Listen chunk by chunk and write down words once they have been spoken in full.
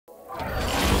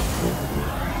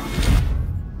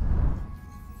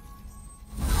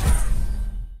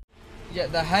Yeah,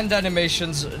 the hand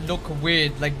animations look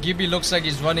weird. Like Gibby looks like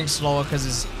he's running slower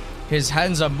because his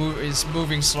hands are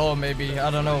moving slower. Maybe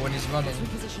I don't know when he's running.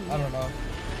 I don't know.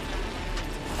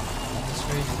 That's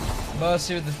crazy.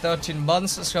 Mercy with the 13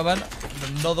 months. Let's go, man.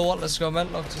 Another one. Let's go,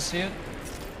 man. Love to see it.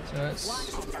 So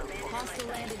it's.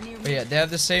 But yeah, they have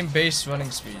the same base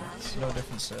running speed. It's no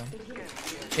difference there.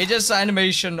 It's just the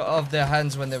animation of their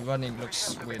hands when they're running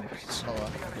looks weird, slower,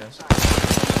 I guess.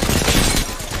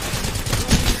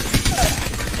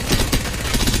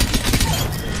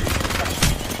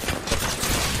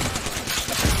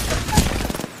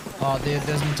 Oh,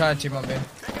 there's an entire team on me.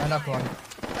 I knocked one.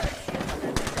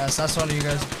 Yes, that's one of you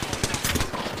guys.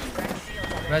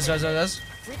 Res.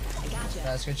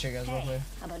 That's good shit, guys. Well played.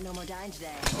 How about no more dying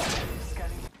today?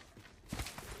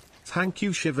 Thank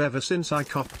you, Shiv. Ever since I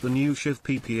copped the new Shiv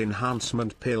PP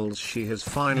enhancement pills, she has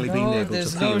finally been able to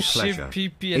feel pleasure.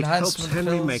 It helps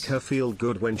Henry make her feel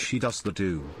good when she does the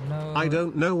do. No. I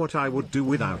don't know what I would do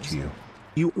without you.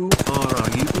 You are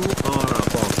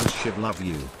boss, Shiv, love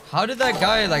you. How did that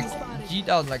guy like yeet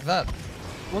out like that?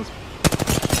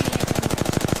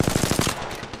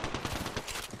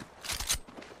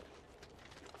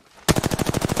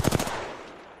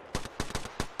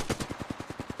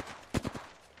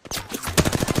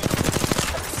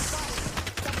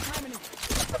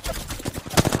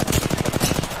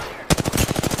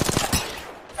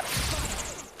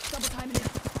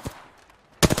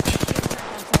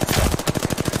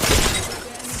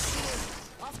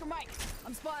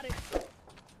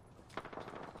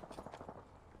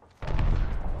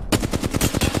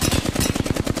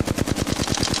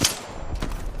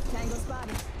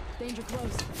 Danger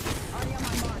close. Already on my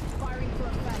mark. Firing for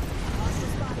effect. Hostile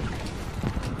spotted.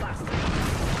 Blast.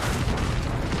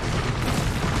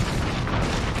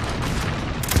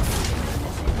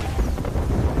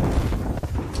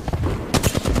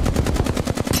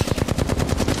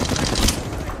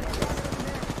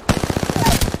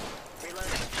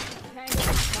 Reloading. Tango.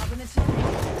 Top in the city.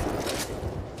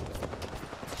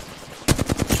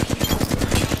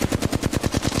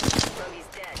 Bogey's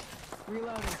dead.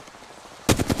 Reloading.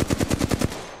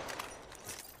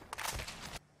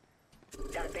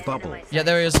 Bubble. Yeah,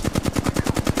 there he is.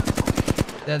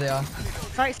 There they are.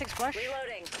 36 flash.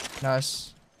 Reloading.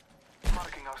 Nice.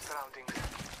 Marking our surroundings.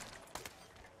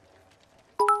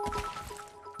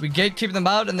 We gatekeep them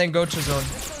out and then go to zone.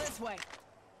 Let's go this way.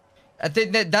 I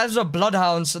think that's a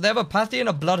bloodhound. So they have a pathy and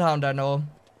a bloodhound, I know.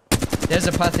 There's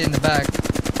a pathy in the back.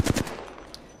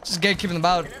 Just gatekeep them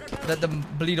out. Let them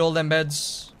bleed all their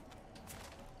meds.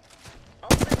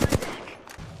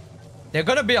 They're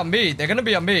gonna be on me. They're gonna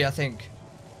be on me, I think.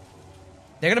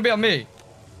 They're gonna be on me.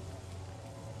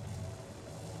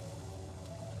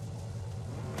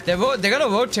 They're gonna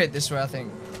rotate this way, I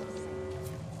think.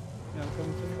 Yeah, I'm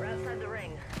coming to you. We're outside the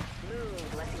ring.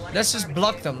 Move unless you want Let's just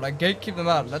block them, like gatekeep them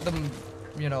out. Let them,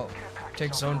 you know,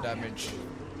 take zone damage.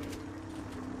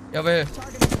 Yeah, over here.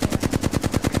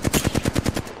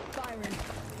 Firing.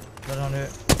 Blood on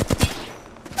it.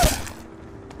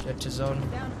 Get to zone.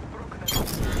 Down.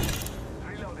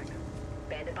 Reloading.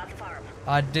 Bandit bought the farm.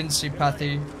 I didn't see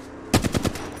Pathy.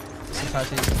 See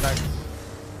Pathy in the back.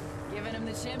 Giving him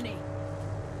the chimney.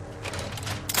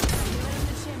 Giving him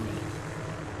the chimney.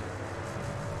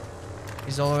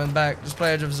 He's all the way in the back. Just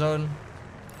play edge of zone.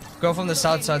 Go from the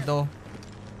south side though.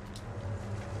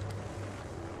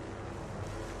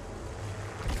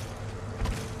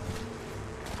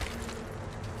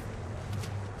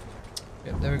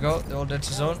 Yep, there we go. They're all dead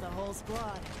to zone. The whole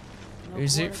squad. No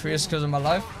Easy. quarter Free kills of my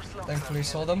life. Thankfully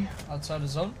saw them outside the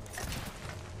zone.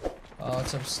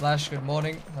 What's up, Slash? Good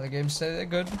morning. How the game stay? They're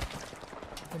good.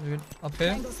 They're good. Up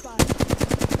here. Tango spotted.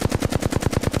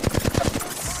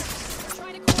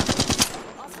 Trying to corner.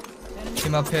 Awesome. Enemy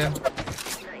Team up here. nice.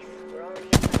 We're already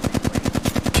inside.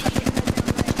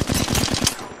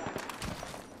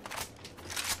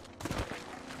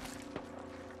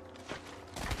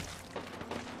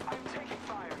 I'm taking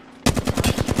fire.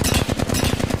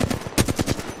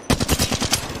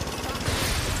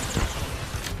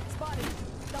 Spotted.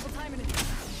 Double timing it.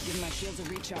 Giving my shields a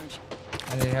recharge.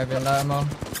 I need heavy light ammo.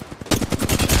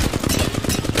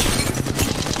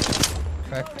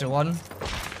 Cracked to one.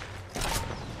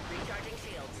 Recharging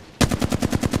shields.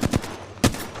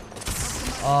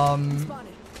 Spotted.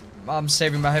 I'm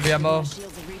saving my heavy ammo.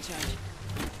 Shields a recharge.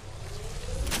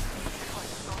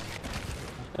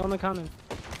 On the cannon.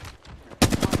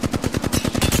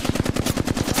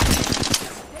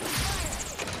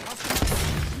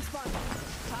 Spotted.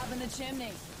 Top in the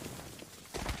chimney.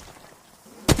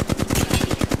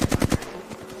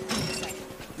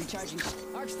 Recharging.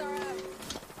 Arc star out.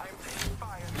 I'm taking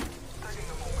fire. Studying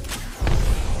the moment.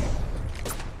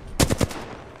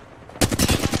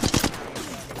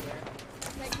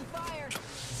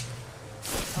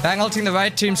 Bang ulting the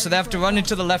right team, so they have to run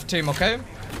into the left team, okay?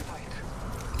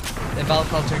 They're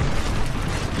bulk ulting.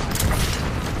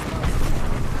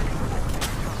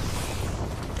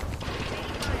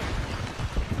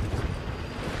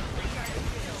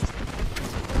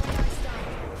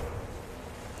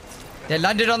 They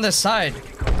landed on the side.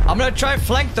 I'm gonna try and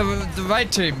flank the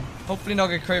right team. Hopefully not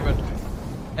get craven.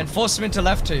 And force them into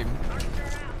left team.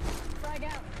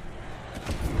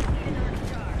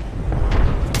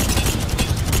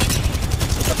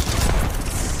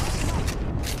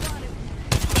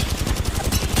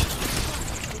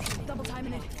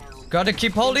 Gotta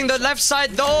keep holding the left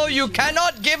side though. You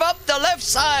cannot give up the left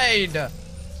side.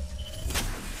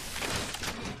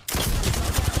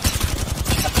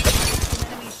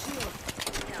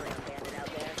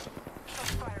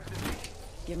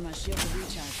 Give my shield a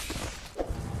recharge.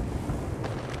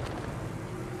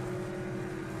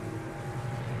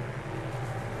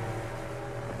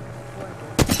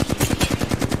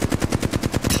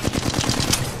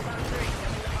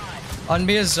 On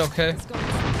me is okay.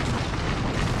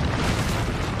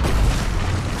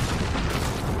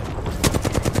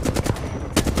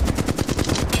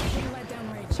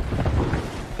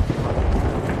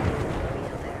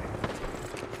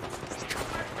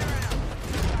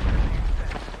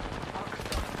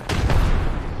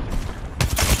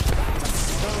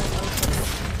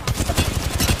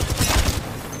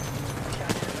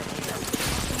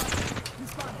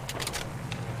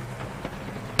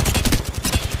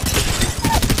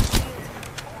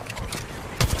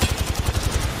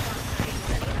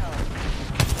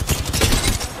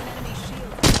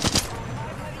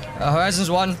 Horizon's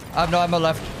one. I have no ammo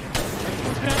left.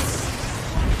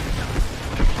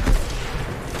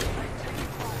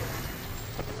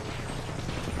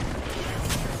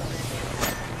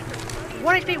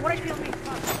 What HP on me?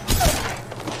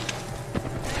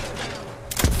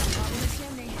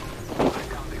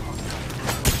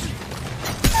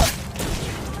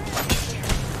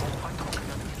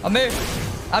 I'm here.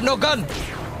 I have no gun.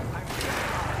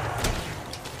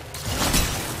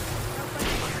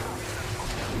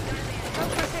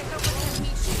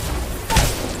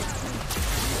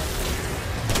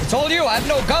 Told you, I have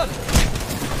no gun.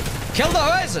 Kill the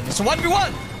Horizon. It's a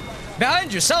 1v1.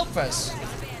 Behind you, self-res.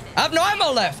 I have no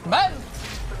ammo left, man.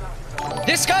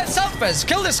 This guy's self-res.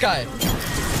 Kill this guy.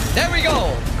 There we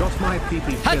go. Got my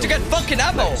PP. Had to get fucking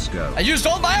ammo. I used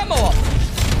all my ammo up.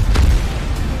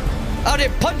 Out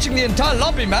here punching the entire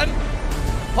lobby, man.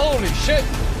 Holy shit.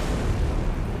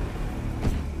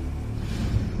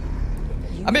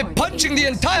 I'm here punching the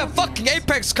entire fucking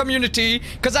Apex community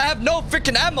because I have no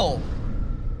freaking ammo.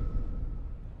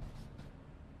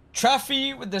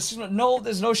 Traffy with this. No,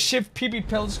 there's no shift PB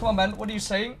pills. Come on, man. What are you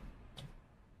saying?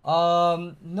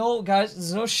 No, guys.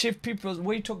 There's no shift PB pills.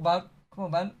 What are you talking about? Come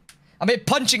on, man. I'm here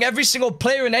punching every single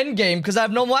player in endgame because I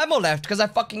have no more ammo left because I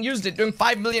fucking used it doing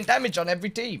 5 million damage on every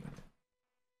team.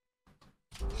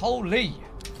 Holy.